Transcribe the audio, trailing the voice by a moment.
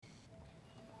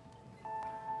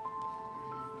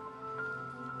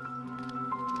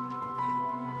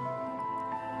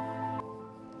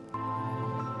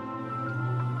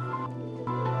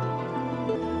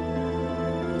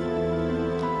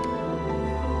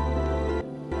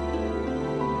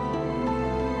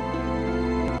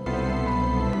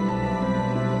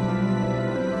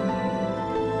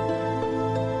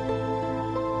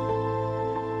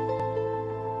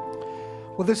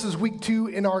Well, this is week 2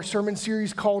 in our sermon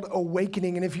series called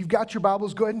Awakening. And if you've got your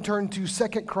Bibles, go ahead and turn to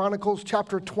 2 Chronicles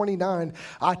chapter 29.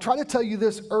 I try to tell you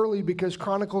this early because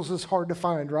Chronicles is hard to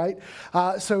find, right?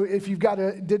 So if you've got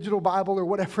a digital Bible or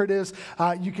whatever it is,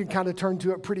 you can kind of turn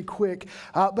to it pretty quick.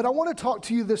 But I want to talk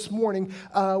to you this morning.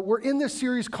 We're in this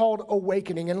series called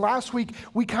Awakening. And last week,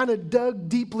 we kind of dug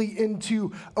deeply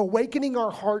into awakening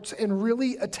our hearts and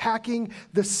really attacking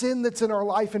the sin that's in our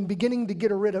life and beginning to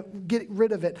get rid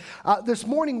of it. This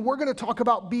morning, we're going to talk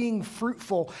about being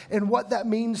fruitful and what that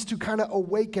means to kind of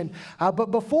awaken. But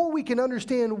before we can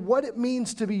understand what it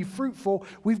means to be fruitful,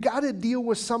 we've got to deal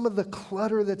with some of the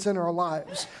clutter that's in our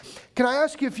lives. Can I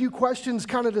ask you a few questions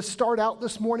kind of to start out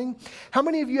this morning? How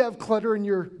many of you have clutter in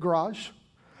your garage?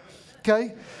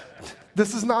 Okay.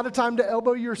 This is not a time to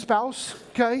elbow your spouse,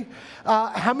 okay?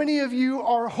 How many of you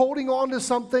are holding on to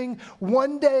something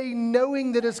one day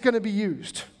knowing that it's going to be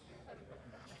used?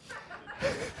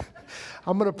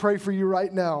 I'm going to pray for you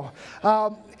right now.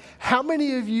 How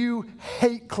many of you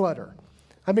hate clutter?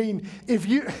 I mean,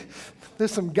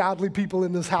 there's some godly people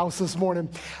in this house this morning.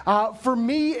 For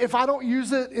me, if I don't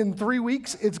use it in 3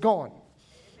 weeks, it's gone.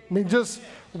 I mean, just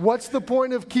what's the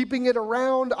point of keeping it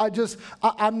around?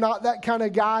 I'm not that kind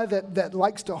of guy that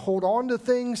likes to hold on to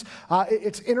things.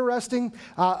 It's interesting.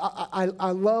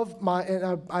 I love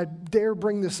and I dare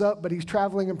bring this up, but he's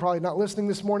traveling and probably not listening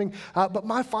this morning. But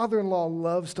my father-in-law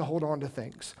loves to hold on to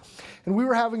things. And we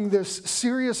were having this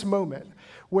serious moment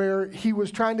where he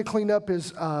was trying to clean up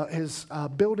his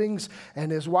buildings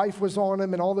and his wife was on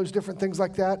him and all those different things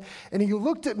like that. And he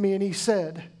looked at me and he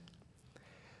said,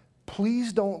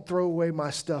 "Please don't throw away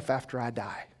my stuff after I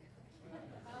die."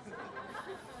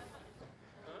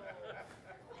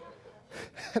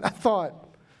 And I thought,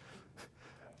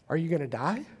 are you going to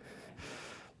die?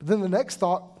 But then the next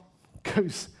thought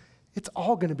goes, it's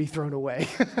all going to be thrown away.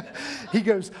 He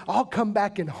goes, I'll come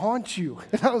back and haunt you.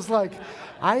 And I was like,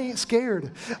 I ain't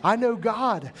scared. I know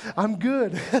God. I'm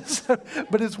good.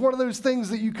 But it's one of those things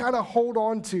that you kind of hold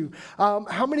on to.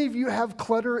 How many of you have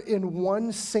clutter in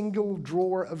one single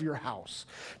drawer of your house?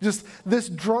 Just this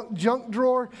junk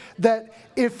drawer that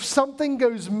if something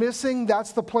goes missing,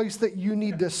 that's the place that you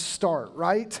need to start,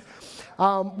 right?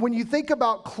 When you think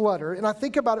about clutter, and I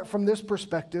think about it from this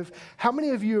perspective, how many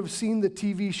of you have seen the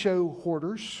TV show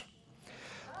Hoarders?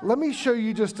 Let me show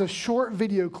you just a short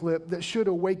video clip that should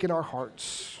awaken our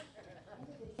hearts.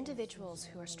 Individuals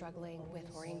who are struggling with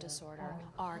hoarding disorder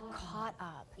are caught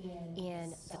up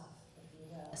in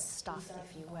the stuff,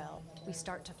 if you will. We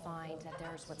start to find that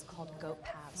there's what's called goat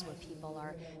paths where people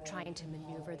are trying to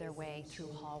maneuver their way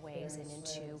through hallways and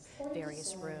into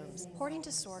various rooms. Hoarding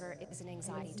disorder is an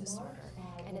anxiety disorder,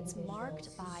 and it's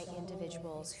marked by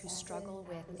individuals who struggle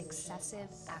with excessive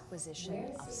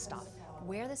acquisition of stuff.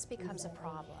 Where this becomes a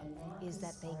problem is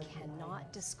that they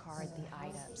cannot discard the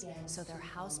items, so their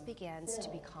house begins to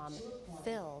become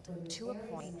filled to a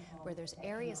point where there's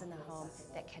areas in the home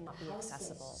that cannot be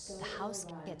accessible. The house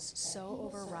gets so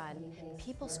overrun,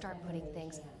 people start putting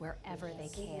things wherever they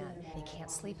can. They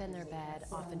can't sleep in their bed,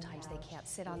 oftentimes they can't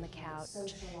sit on the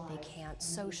couch, they can't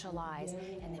socialize,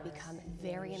 and they become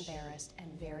very embarrassed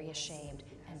and very ashamed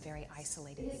and very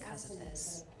isolated because of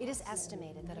this. It is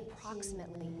estimated that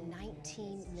approximately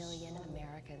 19 million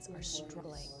Americans are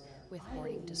struggling with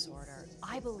hoarding disorder.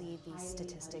 I believe these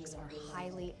statistics are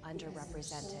highly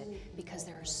underrepresented because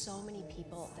there are so many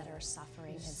people that are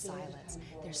suffering in silence.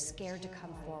 They're scared to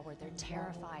come forward. They're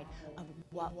terrified of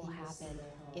what will happen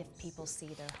if people see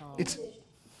their home.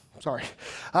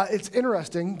 It's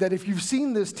interesting that if you've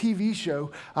seen this TV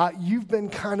show, you've been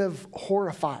kind of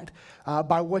horrified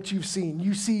by what you've seen.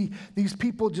 You see these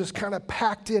people just kind of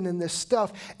packed in this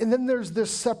stuff, and then there's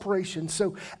this separation.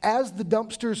 So as the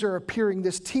dumpsters are appearing,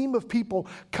 this team of people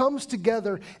comes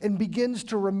together and begins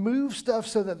to remove stuff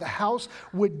so that the house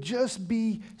would just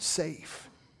be safe.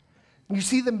 You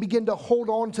see them begin to hold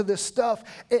on to this stuff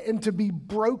and to be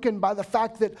broken by the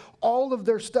fact that all of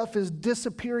their stuff is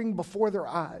disappearing before their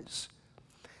eyes.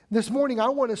 This morning, I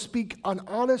want to speak an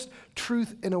honest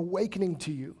truth and awakening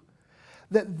to you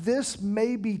that this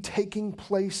may be taking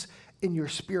place in your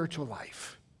spiritual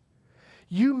life.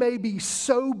 You may be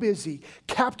so busy,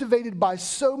 captivated by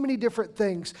so many different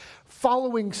things,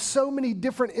 following so many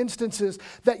different instances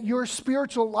that your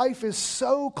spiritual life is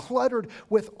so cluttered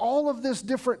with all of this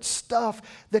different stuff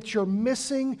that you're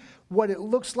missing what it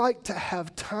looks like to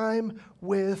have time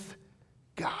with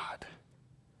God.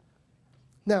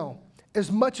 Now,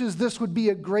 as much as this would be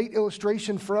a great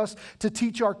illustration for us to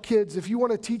teach our kids, if you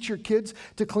want to teach your kids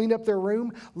to clean up their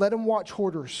room, let them watch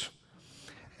Hoarders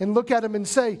and look at them and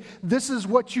say, this is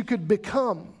what you could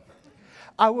become.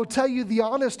 I will tell you the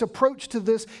honest approach to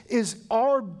this is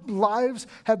our lives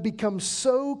have become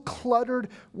so cluttered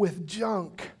with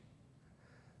junk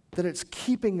that it's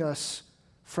keeping us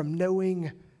from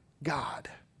knowing God.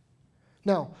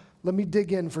 Now, let me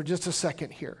dig in for just a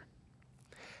second here.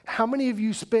 How many of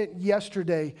you spent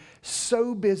yesterday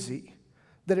so busy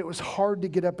that it was hard to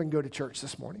get up and go to church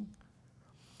this morning?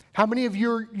 How many of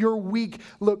your week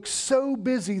looked so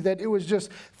busy that it was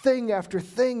just thing after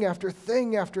thing after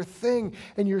thing after thing,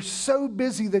 and you're so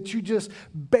busy that you just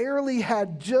barely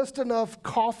had just enough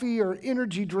coffee or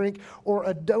energy drink or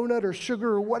a donut or sugar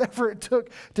or whatever it took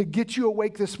to get you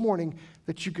awake this morning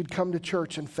that you could come to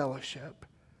church and fellowship?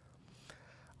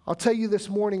 I'll tell you this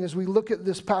morning, as we look at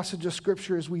this passage of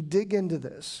Scripture, as we dig into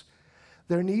this,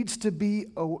 there needs to be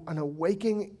an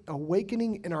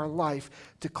awakening in our life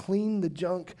to clean the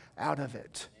junk out of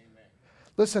it. Amen.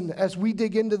 Listen, as we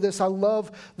dig into this, I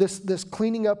love this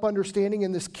cleaning up understanding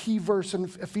in this key verse in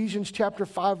Ephesians chapter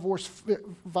 5, verse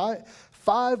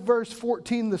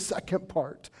 14, the second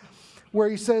part, where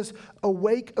he says,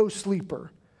 "Awake, O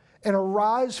sleeper, and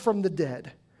arise from the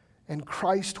dead, and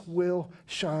Christ will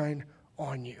shine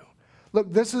on you."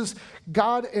 Look, this is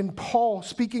God and Paul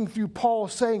speaking through Paul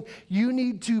saying you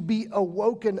need to be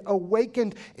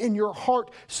awakened in your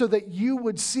heart so that you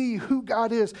would see who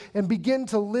God is and begin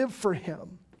to live for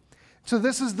him. So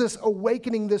this is this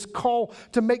awakening, this call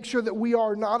to make sure that we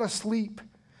are not asleep.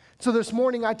 So this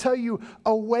morning I tell you,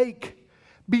 awake,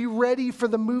 be ready for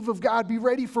the move of God, be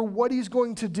ready for what he's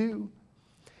going to do.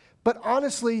 But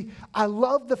honestly, I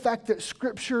love the fact that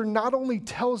Scripture not only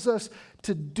tells us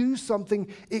to do something,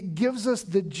 it gives us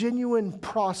the genuine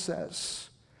process.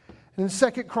 And in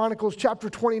 2 Chronicles chapter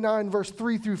 29, verse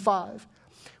 3 through 5,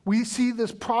 we see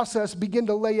this process begin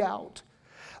to lay out.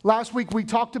 Last week we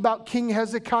talked about King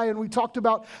Hezekiah and we talked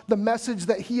about the message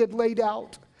that he had laid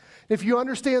out. If you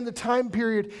understand the time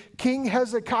period, King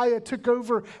Hezekiah took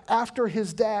over after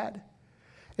his dad,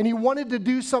 and he wanted to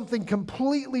do something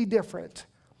completely different.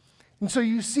 And so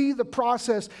you see the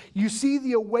process, you see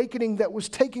the awakening that was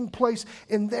taking place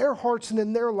in their hearts and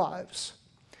in their lives.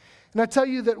 And I tell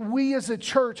you that we as a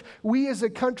church, we as a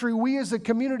country, we as a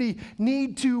community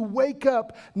need to wake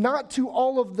up not to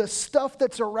all of the stuff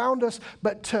that's around us,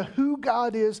 but to who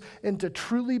God is and to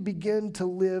truly begin to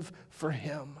live for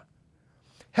him.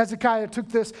 Hezekiah took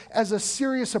this as a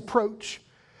serious approach.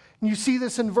 And you see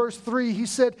this in verse 3. He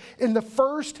said, in the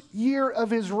first year of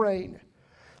his reign.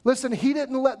 Listen, he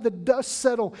didn't let the dust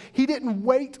settle. He didn't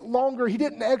wait longer. He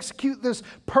didn't execute this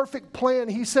perfect plan.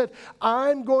 He said,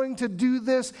 I'm going to do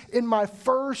this in my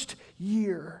first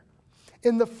year.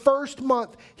 In the first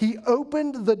month, he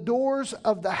opened the doors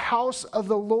of the house of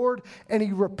the Lord and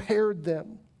he repaired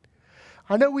them.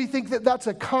 I know we think that that's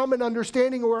a common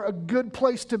understanding or a good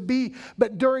place to be,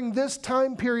 but during this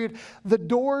time period, the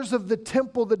doors of the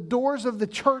temple, the doors of the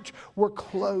church were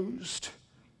closed.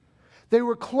 They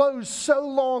were closed so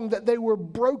long that they were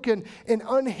broken and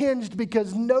unhinged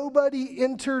because nobody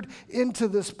entered into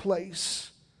this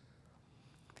place.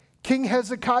 King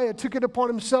Hezekiah took it upon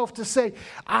himself to say,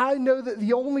 I know that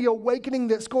the only awakening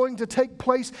that's going to take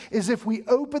place is if we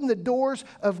open the doors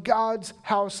of God's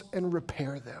house and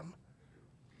repair them.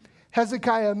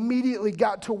 Hezekiah immediately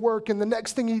got to work, and the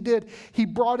next thing he did, he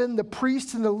brought in the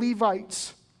priests and the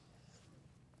Levites.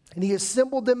 And he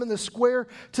assembled them in the square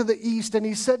to the east, and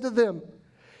he said to them,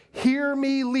 hear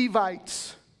me,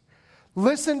 Levites.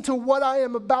 Listen to what I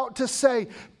am about to say.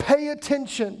 Pay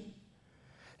attention.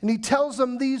 And he tells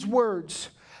them these words,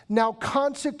 now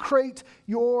consecrate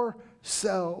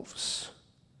yourselves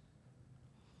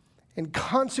and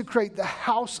consecrate the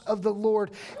house of the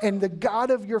Lord and the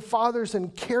God of your fathers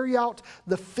and carry out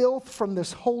the filth from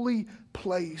this holy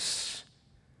place.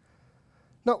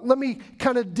 Now, let me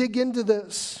kind of dig into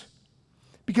this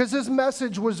because this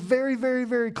message was very, very,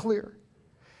 very clear.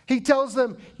 He tells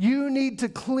them, you need to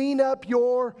clean up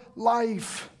your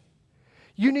life.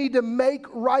 You need to make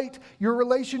right your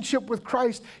relationship with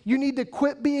Christ. You need to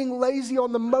quit being lazy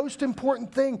on the most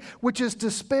important thing, which is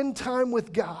to spend time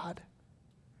with God.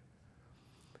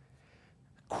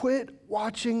 Quit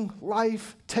watching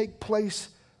life take place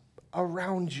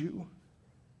around you.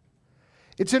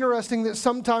 It's interesting that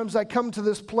sometimes I come to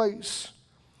this place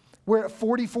where at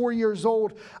 44 years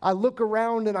old, I look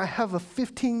around and I have a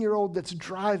 15-year-old that's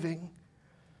driving.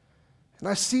 And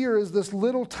I see her as this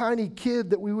little tiny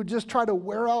kid that we would just try to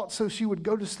wear out so she would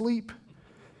go to sleep.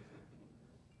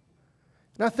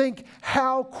 And I think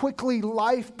how quickly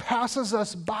life passes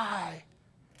us by.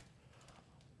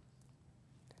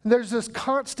 And there's this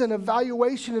constant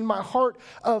evaluation in my heart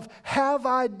of, have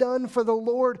I done for the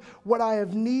Lord what I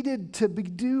have needed to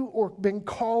do or been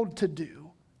called to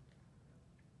do?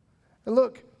 And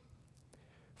look,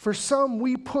 for some,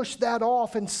 we push that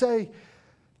off and say,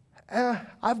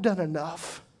 I've done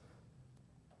enough.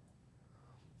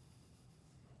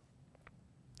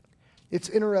 It's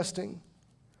interesting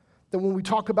that when we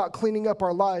talk about cleaning up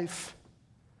our life,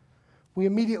 we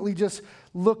immediately just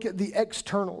look at the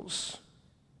externals.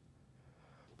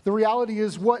 The reality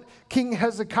is what King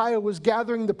Hezekiah was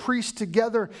gathering the priests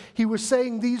together, he was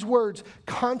saying these words,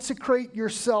 consecrate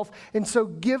yourself. And so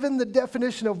given the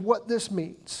definition of what this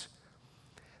means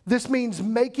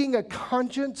making a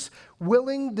conscience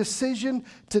willing decision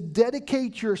to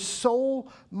dedicate your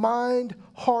soul, mind,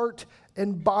 heart,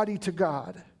 and body to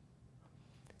God.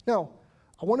 Now,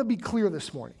 I want to be clear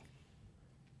this morning.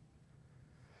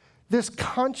 This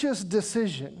conscious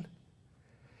decision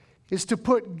is to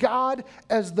put God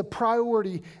as the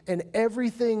priority and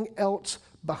everything else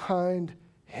behind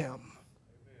Him.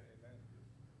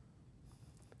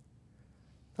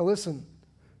 Now listen,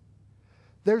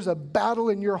 there's a battle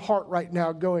in your heart right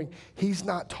now going, He's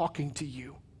not talking to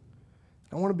you.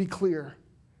 I want to be clear.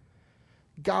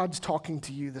 God's talking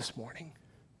to you this morning,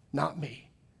 not me.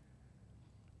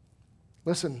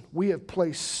 Listen, we have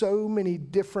placed so many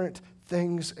different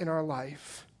things in our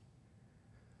life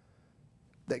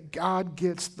that God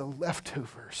gets the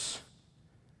leftovers.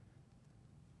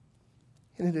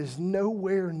 And it is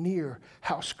nowhere near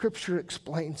how Scripture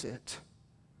explains it.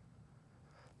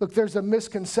 Look, there's a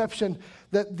misconception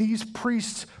that these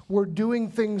priests were doing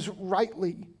things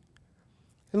rightly.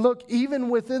 And look, even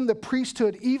within the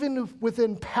priesthood, even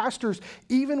within pastors,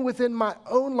 even within my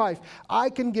own life, I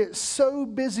can get so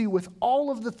busy with all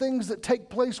of the things that take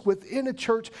place within a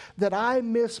church that I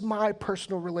miss my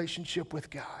personal relationship with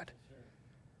God.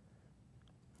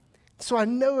 So I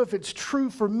know if it's true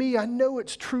for me, I know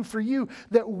it's true for you,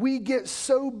 that we get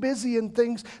so busy in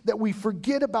things that we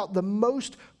forget about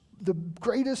the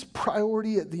greatest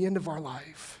priority at the end of our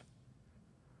life.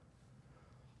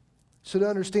 So to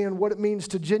understand what it means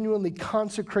to genuinely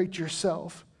consecrate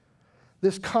yourself,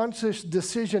 this conscious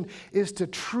decision is to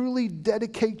truly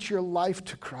dedicate your life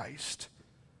to Christ.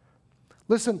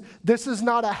 Listen, this is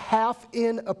not a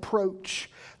half-in approach.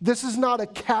 This is not a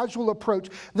casual approach.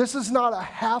 This is not a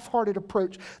half-hearted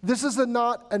approach. This is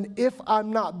not an if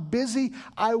I'm not busy,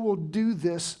 I will do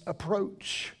this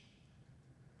approach.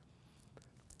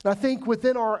 And I think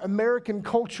within our American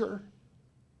culture,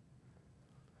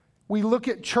 we look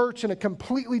at church in a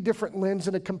completely different lens,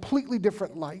 in a completely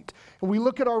different light. And we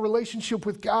look at our relationship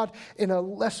with God in a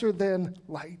lesser than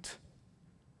light.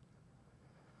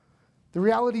 The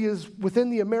reality is, within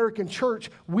the American church,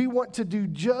 we want to do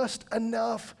just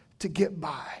enough to get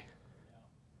by.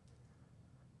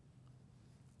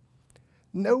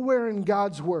 Nowhere in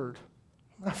God's Word,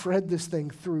 I've read this thing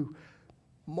through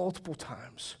multiple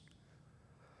times,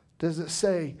 does it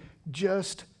say,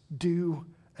 just do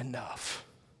enough.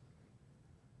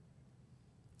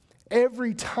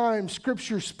 Every time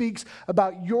Scripture speaks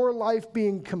about your life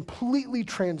being completely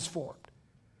transformed,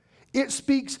 it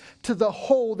speaks to the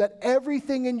whole, that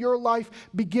everything in your life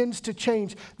begins to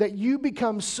change, that you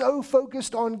become so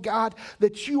focused on God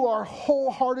that you are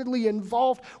wholeheartedly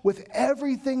involved with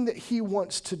everything that He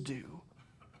wants to do.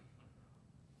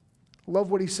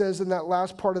 Love what He says in that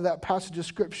last part of that passage of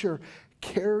Scripture,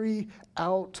 carry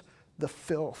out the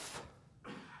filth.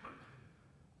 You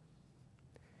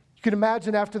can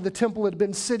imagine after the temple had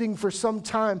been sitting for some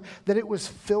time that it was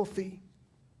filthy.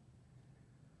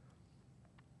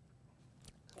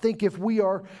 I think if we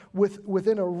are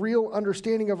within a real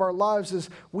understanding of our lives is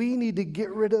we need to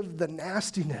get rid of the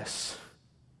nastiness.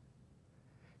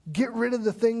 Get rid of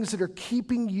the things that are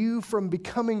keeping you from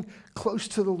becoming close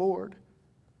to the Lord.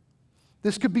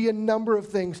 This could be a number of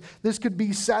things. This could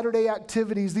be Saturday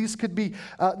activities. These could be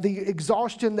the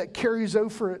exhaustion that carries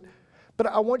over it. But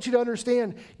I want you to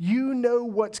understand, you know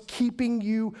what's keeping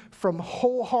you from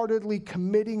wholeheartedly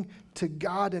committing to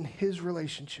God and His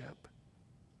relationship.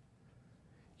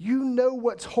 You know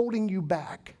what's holding you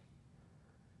back.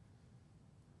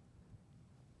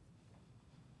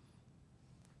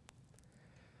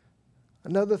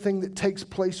 Another thing that takes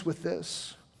place with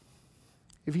this,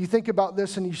 if you think about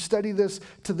this and you study this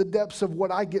to the depths of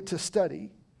what I get to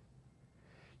study,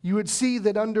 you would see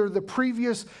that under the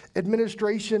previous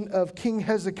administration of King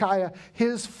Hezekiah,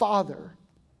 his father,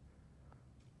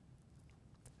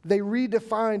 they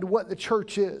redefined what the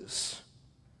church is.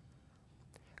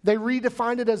 They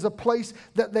redefined it as a place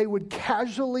that they would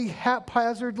casually,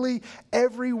 haphazardly,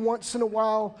 every once in a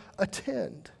while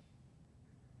attend.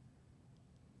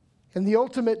 And the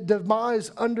ultimate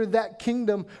demise under that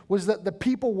kingdom was that the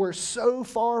people were so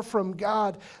far from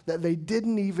God that they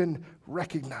didn't even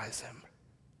recognize Him.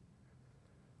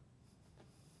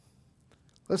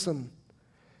 Listen,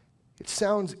 it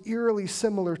sounds eerily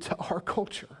similar to our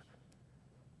culture.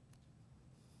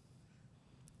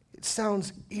 It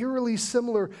sounds eerily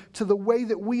similar to the way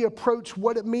that we approach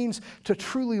what it means to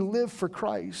truly live for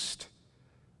Christ.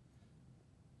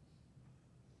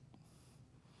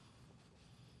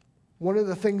 One of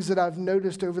the things that I've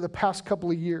noticed over the past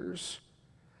couple of years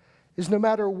is no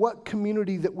matter what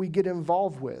community that we get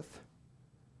involved with,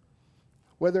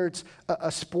 whether it's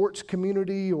a sports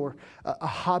community or a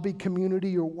hobby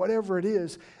community or whatever it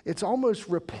is, it's almost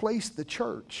replaced the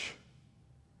church.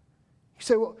 You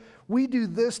say, well, we do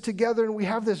this together and we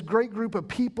have this great group of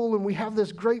people and we have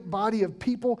this great body of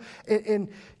people and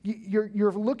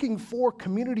you're looking for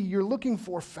community, you're looking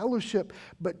for fellowship,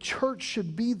 but church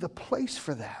should be the place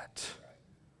for that.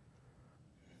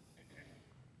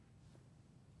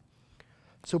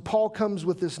 So Paul comes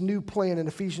with this new plan in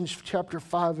Ephesians chapter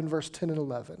 5 and verse 10 and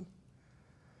 11.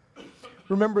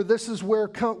 Remember, this is where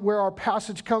our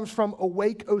passage comes from,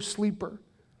 awake, O sleeper.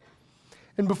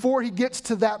 And before he gets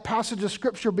to that passage of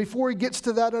Scripture, before he gets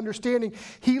to that understanding,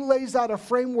 he lays out a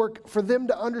framework for them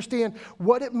to understand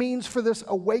what it means for this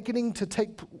awakening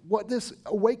what this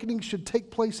awakening should take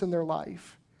place in their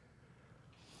life.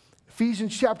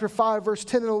 Ephesians chapter 5, verse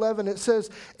 10 and 11, it says,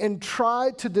 and try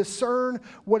to discern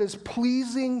what is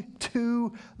pleasing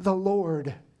to the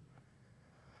Lord.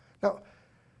 Now,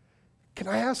 can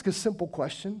I ask a simple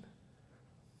question?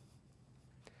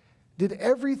 Did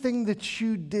everything that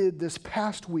you did this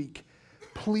past week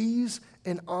please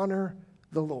and honor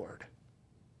the Lord?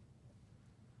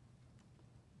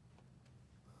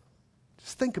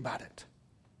 Just think about it.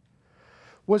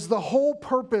 Was the whole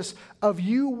purpose of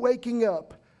you waking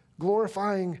up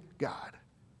glorifying God?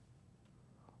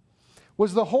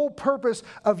 Was the whole purpose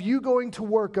of you going to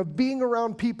work, of being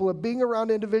around people, of being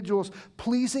around individuals,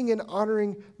 pleasing and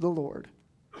honoring the Lord?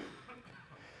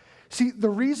 See, the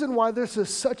reason why this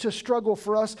is such a struggle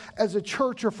for us as a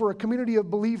church or for a community of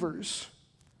believers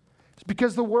is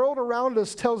because the world around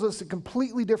us tells us a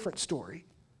completely different story.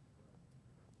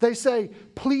 They say,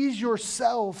 please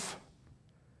yourself.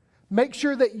 Make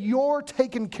sure that you're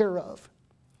taken care of.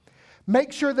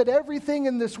 Make sure that everything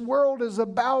in this world is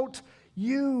about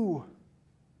you.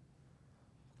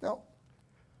 Now,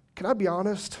 can I be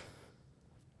honest?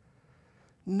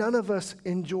 None of us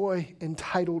enjoy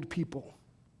entitled people.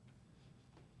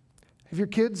 Have your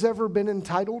kids ever been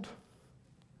entitled?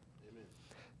 Amen.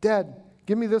 Dad,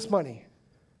 give me this money.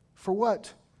 For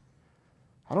what?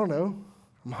 I don't know.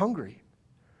 I'm hungry.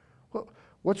 Well,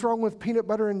 what's wrong with peanut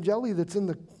butter and jelly that's in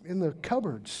the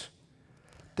cupboards?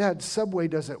 Dad, Subway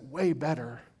does it way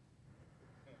better.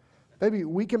 Baby,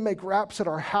 we can make wraps at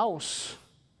our house.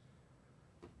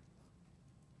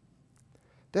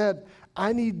 Dad,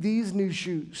 I need these new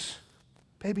shoes.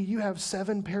 Baby, you have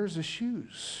 7 pairs of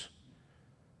shoes.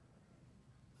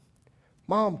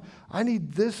 Mom, I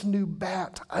need this new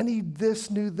bat. I need this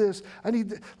new this.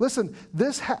 Listen,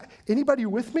 anybody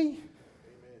with me?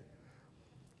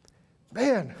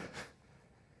 Amen. Man,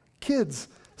 kids,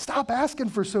 stop asking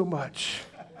for so much.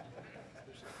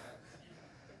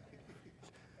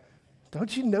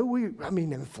 Don't you know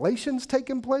inflation's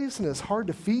taking place and it's hard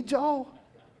to feed y'all?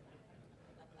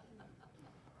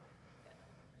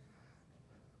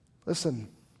 Listen,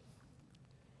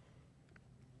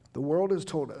 the world has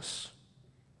told us,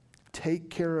 take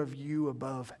care of you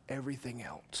above everything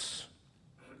else.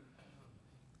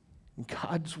 And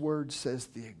God's word says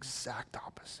the exact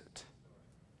opposite.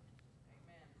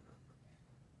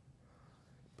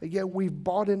 But yet we've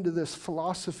bought into this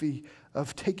philosophy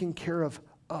of taking care of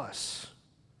us.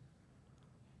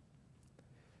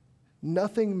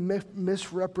 Nothing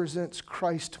misrepresents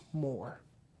Christ more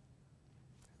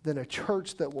than a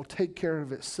church that will take care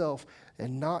of itself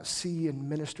and not see and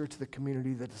minister to the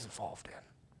community that is involved in.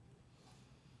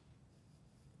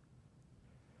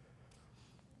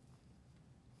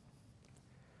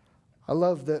 I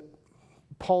love that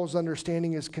Paul's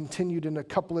understanding is continued in a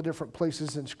couple of different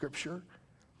places in Scripture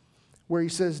where he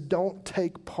says, don't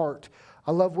take part.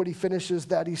 I love what he finishes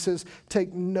that. He says,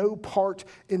 take no part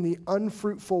in the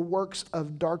unfruitful works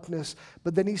of darkness.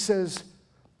 But then he says,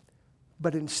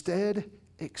 but instead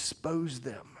expose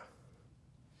them.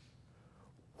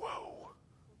 Whoa.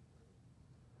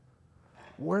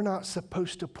 We're not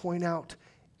supposed to point out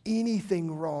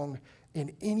anything wrong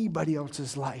in anybody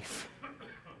else's life.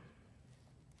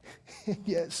 And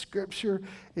yet Scripture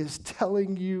is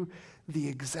telling you the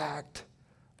exact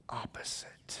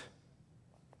opposite.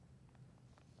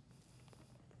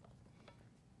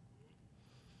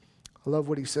 I love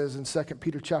what he says in 2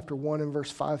 Peter chapter 1 and verse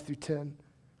 5 through 10.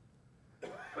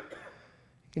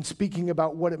 in speaking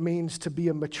about what it means to be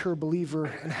a mature believer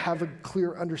and have a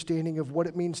clear understanding of what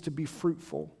it means to be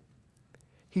fruitful.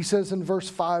 He says in verse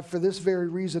 5, "For this very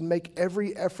reason, make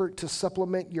every effort to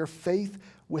supplement your faith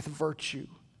with virtue,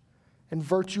 and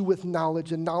virtue with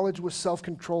knowledge, and knowledge with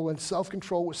self-control, and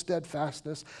self-control with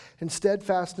steadfastness, and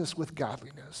steadfastness with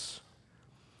godliness,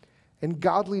 and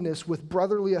godliness with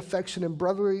brotherly affection, and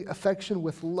brotherly affection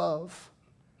with love.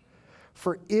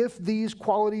 For if these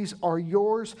qualities are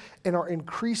yours and are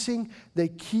increasing, they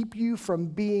keep you from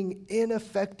being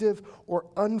ineffective or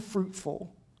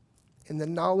unfruitful in the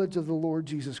knowledge of the Lord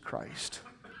Jesus Christ.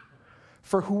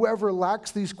 For whoever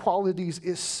lacks these qualities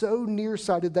is so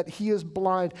nearsighted that he is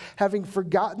blind, having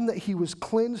forgotten that he was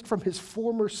cleansed from his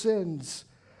former sins.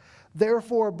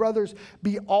 Therefore, brothers,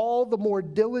 be all the more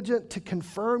diligent to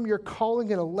confirm your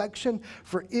calling and election,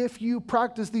 for if you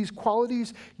practice these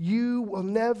qualities, you will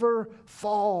never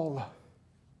fall."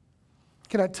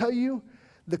 Can I tell you,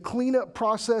 the cleanup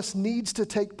process needs to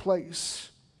take place.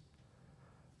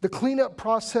 The cleanup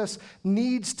process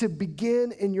needs to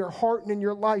begin in your heart and in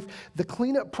your life. The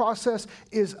cleanup process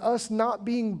is us not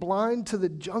being blind to the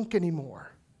junk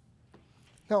anymore.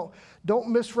 Now, don't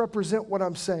misrepresent what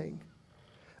I'm saying.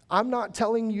 I'm not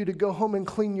telling you to go home and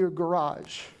clean your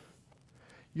garage.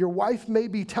 Your wife may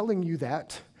be telling you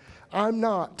that. I'm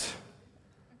not.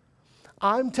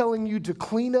 I'm telling you to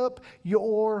clean up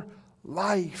your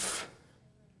life.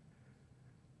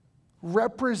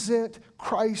 Represent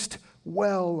Christ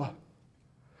well.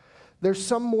 There's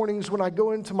some mornings when I go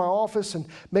into my office and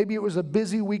maybe it was a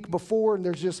busy week before and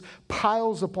there's just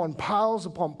piles upon piles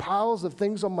upon piles of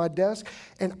things on my desk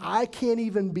and I can't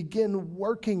even begin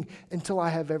working until I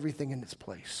have everything in its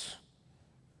place.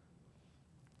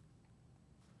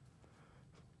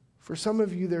 For some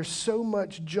of you, there's so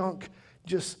much junk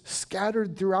just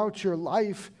scattered throughout your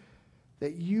life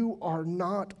that you are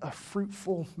not a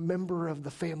fruitful member of the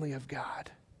family of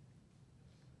God.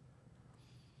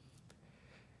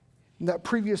 In that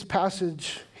previous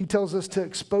passage, he tells us to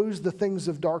expose the things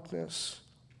of darkness.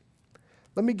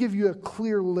 Let me give you a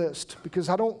clear list because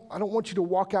I don't want you to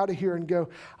walk out of here and go,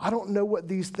 I don't know what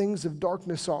these things of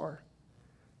darkness are.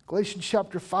 Galatians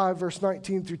chapter 5, verse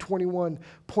 19 through 21,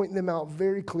 point them out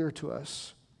very clear to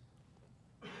us.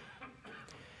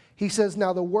 He says,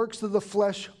 "Now the works of the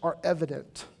flesh are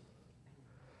evident.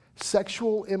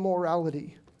 Sexual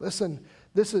immorality." Listen,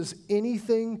 this is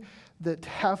anything that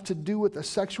have to do with a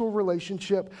sexual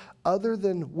relationship other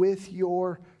than with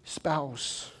your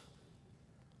spouse.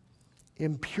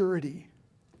 Impurity.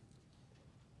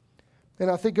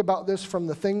 And I think about this from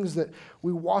the things that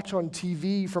we watch on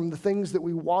TV, from the things that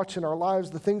we watch in our lives,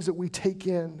 the things that we take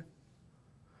in.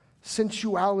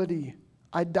 Sensuality,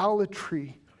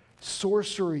 idolatry,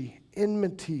 sorcery,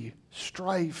 enmity,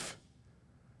 strife.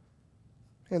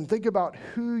 And think about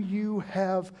who you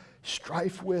have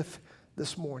strife with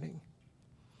this morning.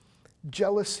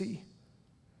 Jealousy.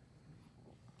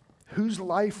 Whose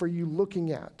life are you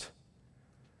looking at?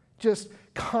 Just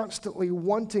constantly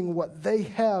wanting what they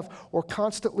have or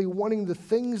constantly wanting the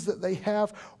things that they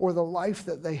have or the life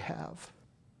that they have.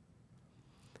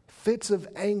 Fits of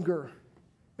anger.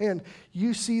 Man,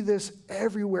 you see this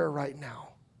everywhere right now.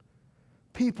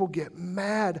 People get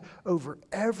mad over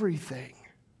everything.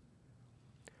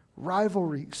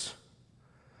 Rivalries.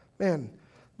 Man,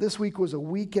 this week was a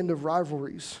weekend of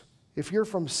rivalries. If you're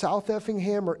from South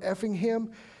Effingham or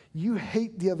Effingham, you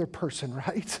hate the other person,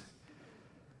 right?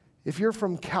 If you're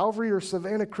from Calvary or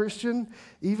Savannah Christian,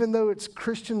 even though it's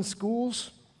Christian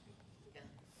schools,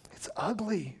 it's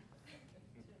ugly.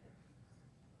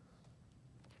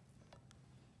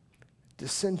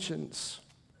 Dissensions,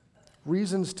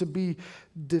 reasons to be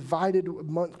divided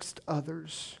amongst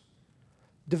others,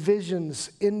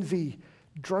 divisions, envy,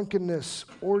 drunkenness,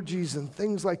 orgies, and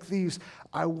things like these.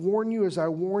 I warn you, as I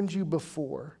warned you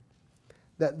before,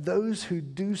 that those who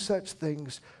do such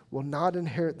things will not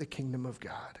inherit the kingdom of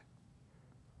God.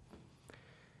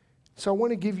 So I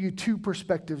want to give you two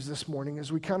perspectives this morning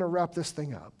as we kind of wrap this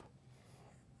thing up.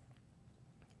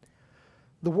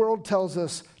 The world tells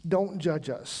us, don't judge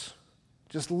us.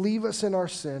 Just leave us in our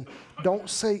sin. Don't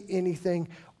say anything,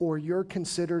 or you're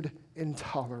considered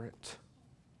intolerant.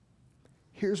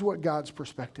 Here's what God's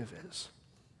perspective is.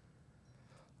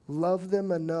 Love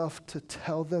them enough to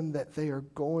tell them that they are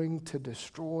going to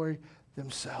destroy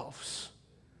themselves.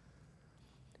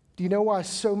 Do you know why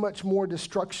so much more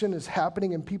destruction is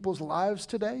happening in people's lives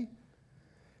today?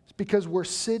 It's because we're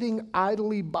sitting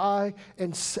idly by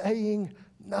and saying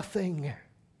nothing.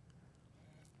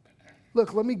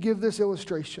 Look, let me give this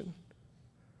illustration.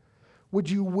 Would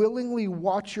you willingly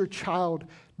watch your child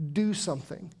do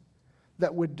something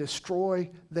that would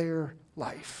destroy their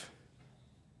life?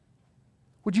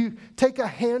 Would you take a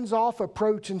hands-off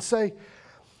approach and say,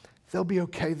 they'll be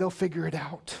okay, they'll figure it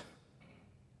out?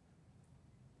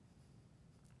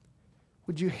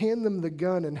 Would you hand them the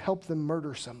gun and help them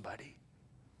murder somebody?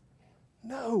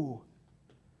 No.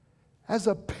 As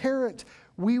a parent,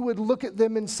 we would look at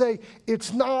them and say,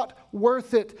 it's not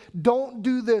worth it. Don't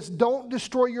do this. Don't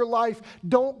destroy your life.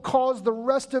 Don't cause the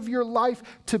rest of your life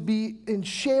to be in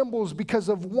shambles because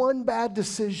of one bad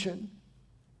decision.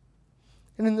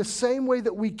 And in the same way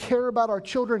that we care about our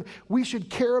children, we should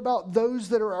care about those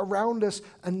that are around us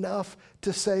enough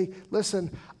to say,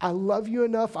 listen, I love you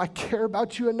enough. I care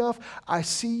about you enough. I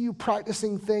see you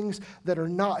practicing things that are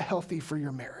not healthy for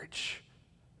your marriage.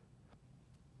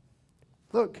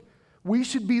 Look, we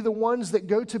should be the ones that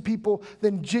go to people,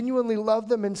 then genuinely love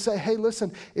them and say, hey,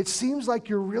 listen, it seems like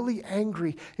you're really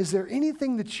angry. Is there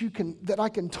anything that I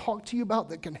can talk to you about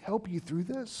that can help you through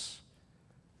this?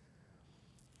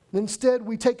 Instead,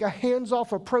 we take a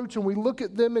hands-off approach and we look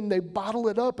at them and they bottle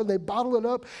it up and they bottle it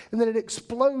up and then it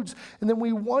explodes. And then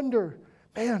we wonder,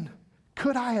 man,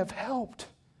 could I have helped?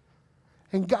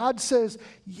 And God says,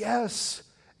 yes,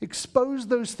 expose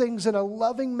those things in a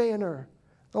loving manner.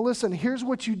 Now listen, here's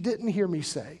what you didn't hear me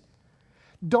say.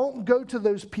 Don't go to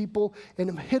those people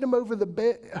and hit them over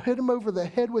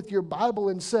the head with your Bible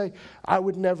and say, I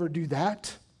would never do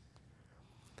that.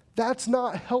 That's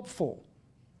not helpful.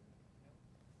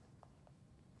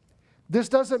 This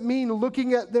doesn't mean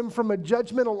looking at them from a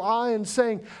judgmental eye and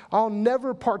saying, I'll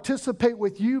never participate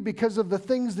with you because of the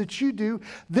things that you do.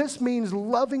 This means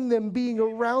loving them, being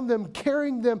around them,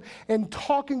 carrying them, and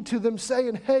talking to them,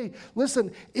 saying, hey,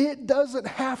 listen, it doesn't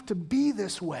have to be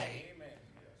this way. Amen.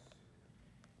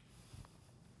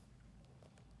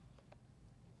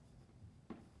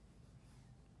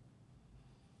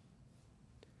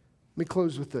 Let me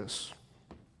close with this.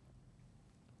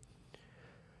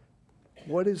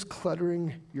 What is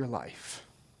cluttering your life?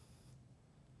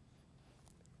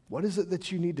 What is it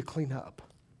that you need to clean up?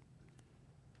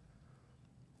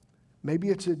 Maybe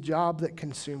it's a job that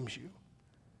consumes you.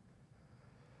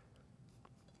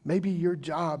 Maybe your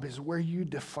job is where you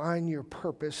define your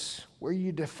purpose, where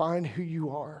you define who you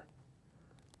are.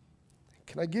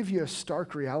 Can I give you a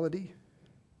stark reality?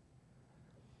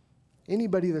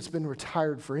 Anybody that's been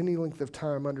retired for any length of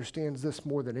time understands this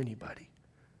more than anybody.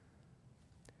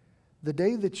 The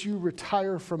day that you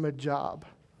retire from a job,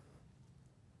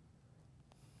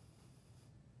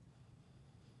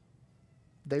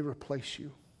 they replace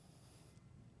you.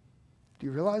 Do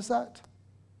you realize that?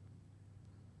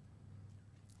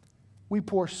 We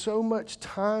pour so much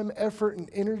time, effort,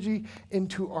 and energy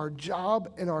into our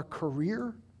job and our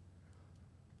career.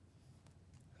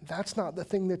 That's not the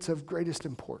thing that's of greatest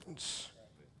importance.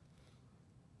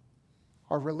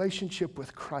 Our relationship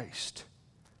with Christ.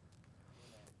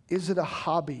 Is it a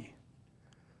hobby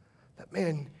that,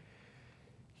 man,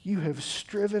 you have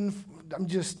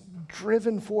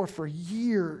driven for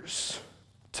years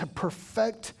to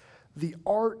perfect the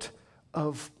art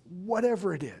of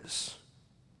whatever it is?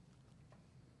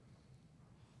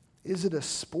 Is it a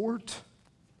sport?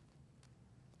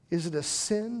 Is it a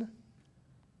sin?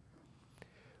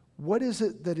 What is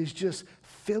it that is just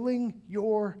filling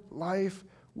your life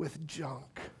with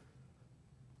junk?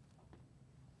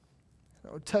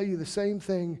 I would tell you the same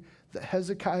thing that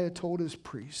Hezekiah told his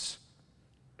priests.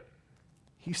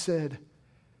 He said,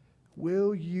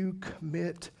 will you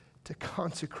commit to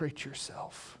consecrate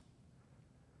yourself,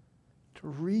 to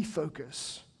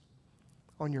refocus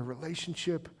on your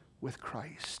relationship with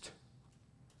Christ?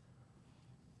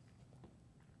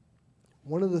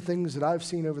 One of the things that I've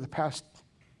seen over the past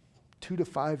 2 to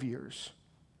 5 years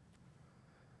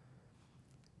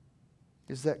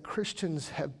is that Christians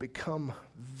have become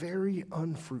very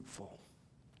unfruitful.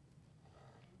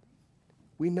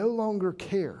 We no longer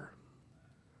care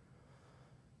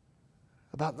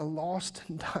about the lost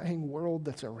and dying world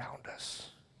that's around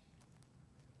us.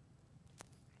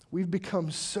 We've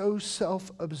become so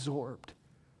self-absorbed.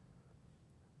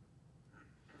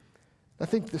 I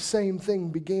think the same thing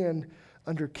began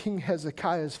under King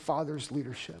Hezekiah's father's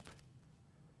leadership.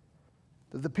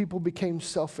 That the people became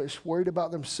selfish, worried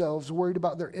about themselves, worried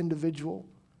about their individual.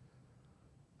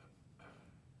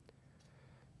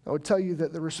 I would tell you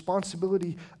that the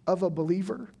responsibility of a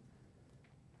believer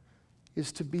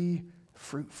is to be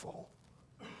fruitful.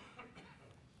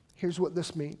 Here's what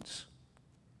this means.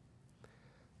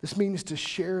 This means to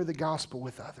share the gospel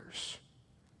with others.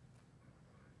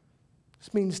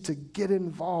 This means to get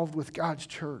involved with God's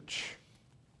church.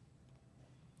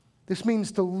 This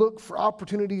means to look for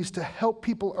opportunities to help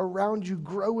people around you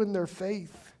grow in their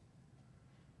faith.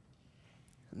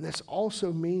 And this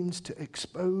also means to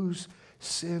expose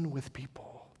sin with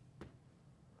people.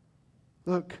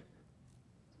 Look,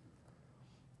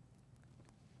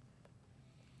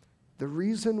 the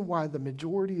reason why the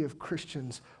majority of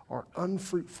Christians are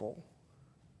unfruitful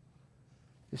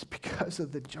is because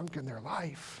of the junk in their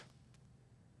life.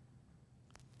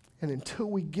 And until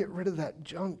we get rid of that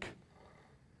junk,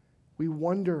 we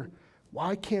wonder,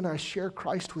 why can't I share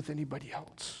Christ with anybody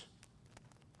else?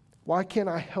 Why can't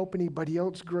I help anybody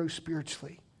else grow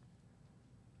spiritually?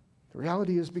 The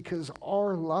reality is because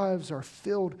our lives are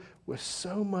filled with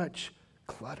so much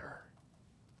clutter.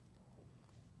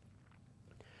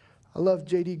 I love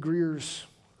J.D. Greer's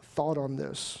thought on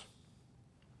this.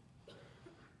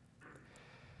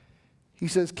 He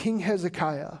says, King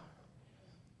Hezekiah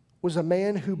was a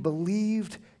man who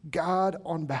believed God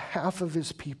on behalf of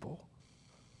his people,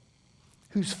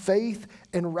 whose faith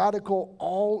and radical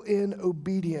all-in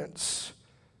obedience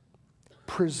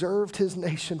preserved his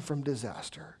nation from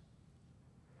disaster.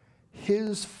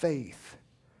 His faith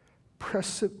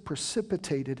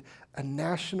precipitated a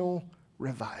national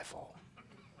revival.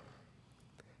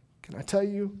 Can I tell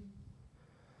you,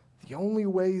 the only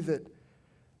way that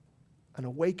an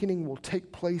awakening will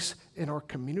take place in our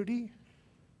community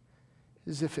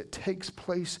is if it takes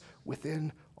place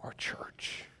within our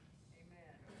church.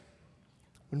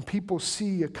 When people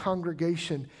see a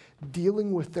congregation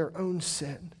dealing with their own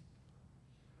sin,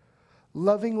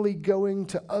 lovingly going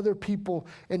to other people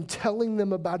and telling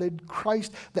them about a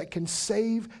Christ that can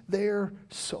save their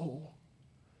soul,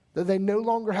 that they no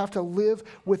longer have to live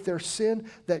with their sin,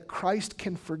 that Christ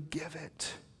can forgive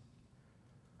it.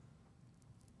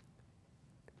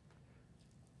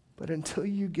 But until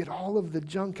you get all of the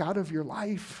junk out of your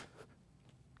life,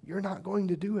 you're not going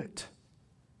to do it.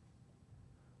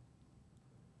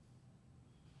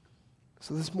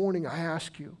 So this morning I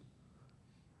ask you,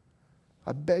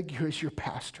 I beg you as your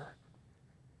pastor,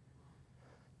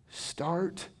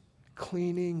 start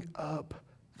cleaning up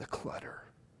the clutter.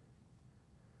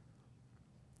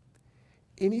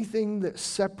 Anything that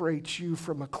separates you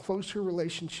from a closer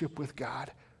relationship with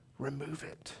God, remove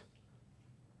it.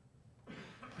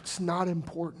 It's not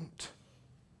important.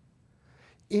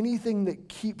 Anything that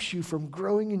keeps you from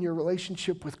growing in your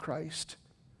relationship with Christ,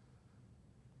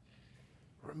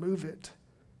 remove it.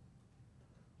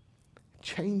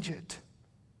 Change it.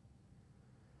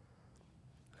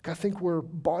 I think we're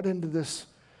bought into this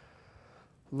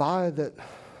lie that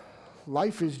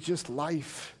life is just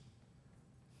life.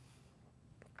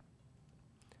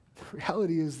 The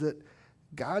reality is that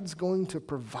God's going to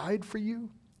provide for you.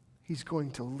 He's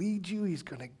going to lead you. He's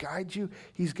going to guide you.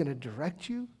 He's going to direct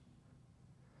you.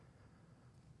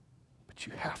 But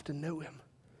you have to know him.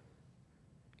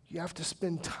 You have to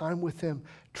spend time with him,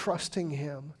 trusting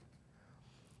him.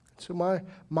 So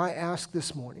my ask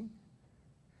this morning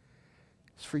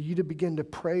is for you to begin to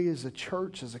pray as a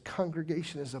church, as a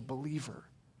congregation, as a believer,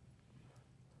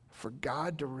 for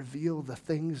God to reveal the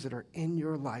things that are in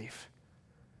your life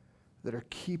that are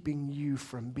keeping you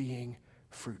from being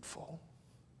fruitful.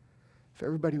 If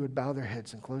everybody would bow their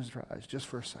heads and close their eyes just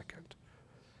for a second.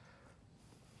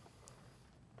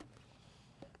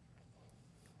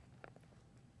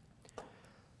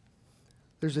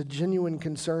 There's a genuine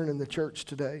concern in the church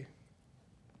today.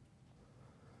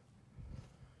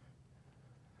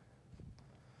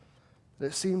 That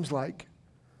it seems like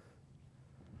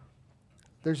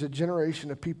there's a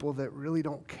generation of people that really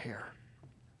don't care.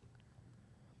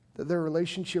 That their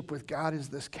relationship with God is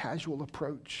this casual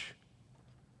approach.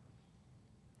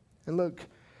 And look,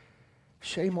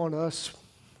 shame on us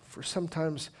for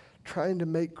sometimes trying to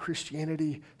make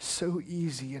Christianity so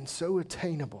easy and so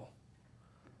attainable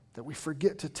that we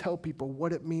forget to tell people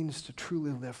what it means to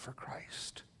truly live for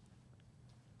Christ.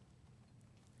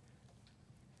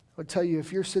 I'll tell you,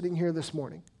 if you're sitting here this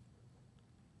morning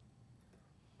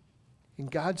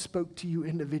and God spoke to you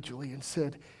individually and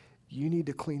said, you need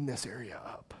to clean this area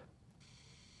up.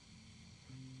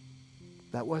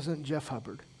 That wasn't Jeff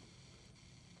Hubbard.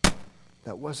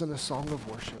 That wasn't a song of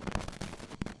worship.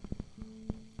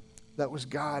 That was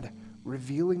God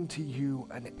revealing to you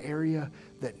an area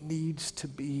that needs to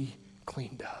be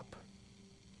cleaned up.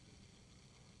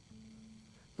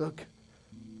 Look,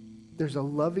 there's a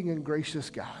loving and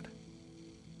gracious God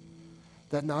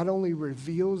that not only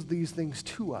reveals these things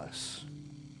to us,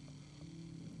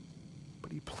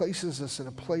 but he places us in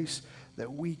a place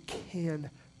that we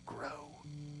can grow.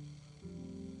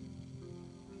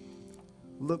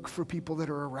 Look for people that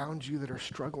are around you that are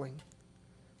struggling.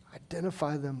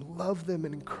 Identify them, love them,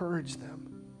 and encourage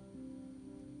them.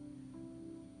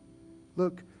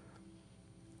 Look,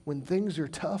 when things are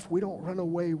tough, we don't run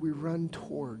away, we run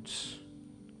towards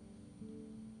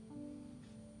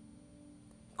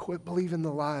Quit believing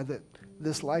the lie that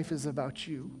this life is about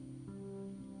you.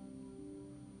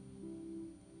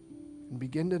 And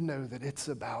begin to know that it's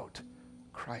about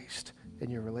Christ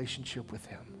and your relationship with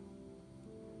him.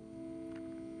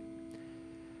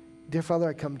 Dear Father,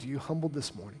 I come to you humbled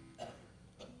this morning.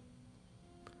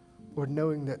 Lord,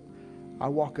 knowing that I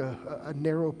walk a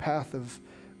narrow path of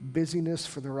busyness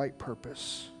for the right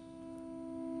purpose.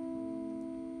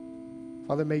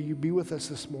 Father, may you be with us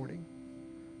this morning.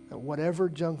 That whatever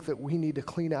junk that we need to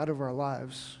clean out of our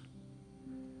lives,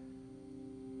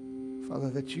 Father,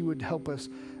 that you would help us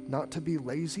not to be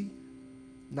lazy,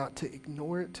 not to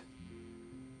ignore it,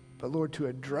 but Lord, to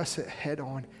address it head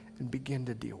on and begin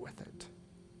to deal with it.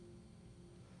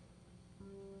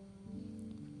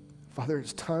 Father,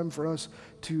 it's time for us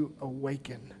to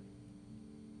awaken.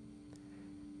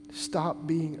 Stop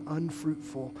being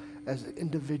unfruitful as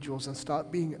individuals and stop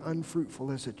being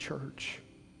unfruitful as a church.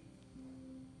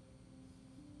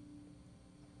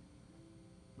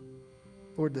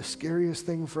 Lord, the scariest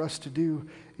thing for us to do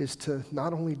is to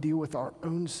not only deal with our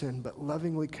own sin, but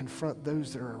lovingly confront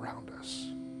those that are around us.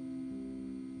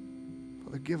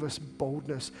 Father, give us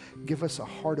boldness. Give us a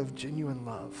heart of genuine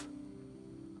love.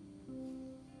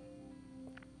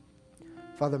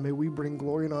 Father, may we bring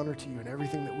glory and honor to you in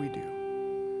everything that we do.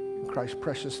 In Christ's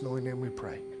precious and holy name we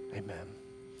pray. Amen.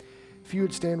 If you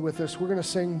would stand with us, we're going to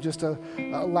sing just a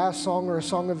last song or a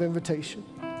song of invitation.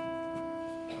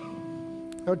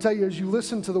 I would tell you, as you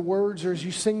listen to the words or as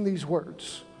you sing these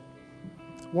words,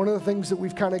 one of the things that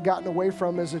we've kind of gotten away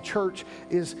from as a church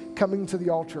is coming to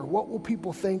the altar. What will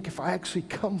people think if I actually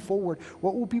come forward?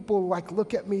 What will people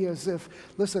look at me as if,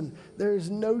 listen, there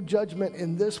is no judgment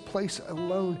in this place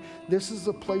alone. This is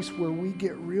a place where we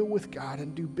get real with God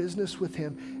and do business with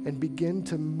him and begin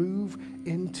to move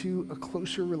into a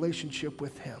closer relationship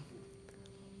with him.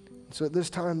 So at this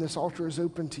time, this altar is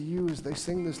open to you as they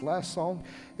sing this last song.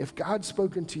 If God's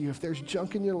spoken to you, if there's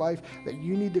junk in your life that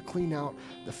you need to clean out,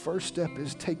 the first step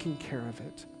is taking care of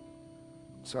it.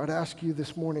 So I'd ask you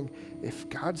this morning, if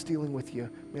God's dealing with you,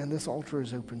 man, this altar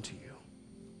is open to you.